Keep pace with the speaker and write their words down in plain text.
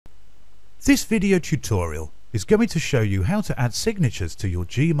This video tutorial is going to show you how to add signatures to your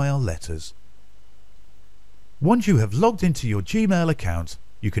Gmail letters. Once you have logged into your Gmail account,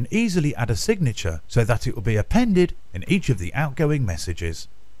 you can easily add a signature so that it will be appended in each of the outgoing messages.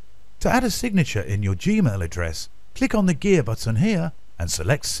 To add a signature in your Gmail address, click on the gear button here and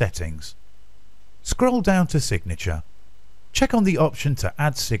select Settings. Scroll down to Signature. Check on the option to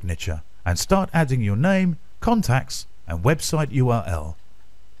add signature and start adding your name, contacts and website URL.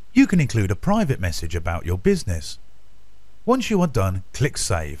 You can include a private message about your business. Once you are done, click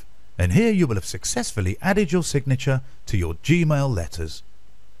Save, and here you will have successfully added your signature to your Gmail letters.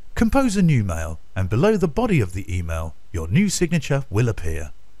 Compose a new mail, and below the body of the email, your new signature will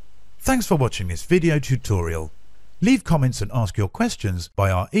appear. Thanks for watching this video tutorial. Leave comments and ask your questions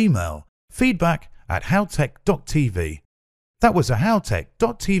by our email feedback@howtech.tv. That was a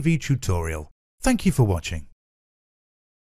HowTech.tv tutorial. Thank you for watching.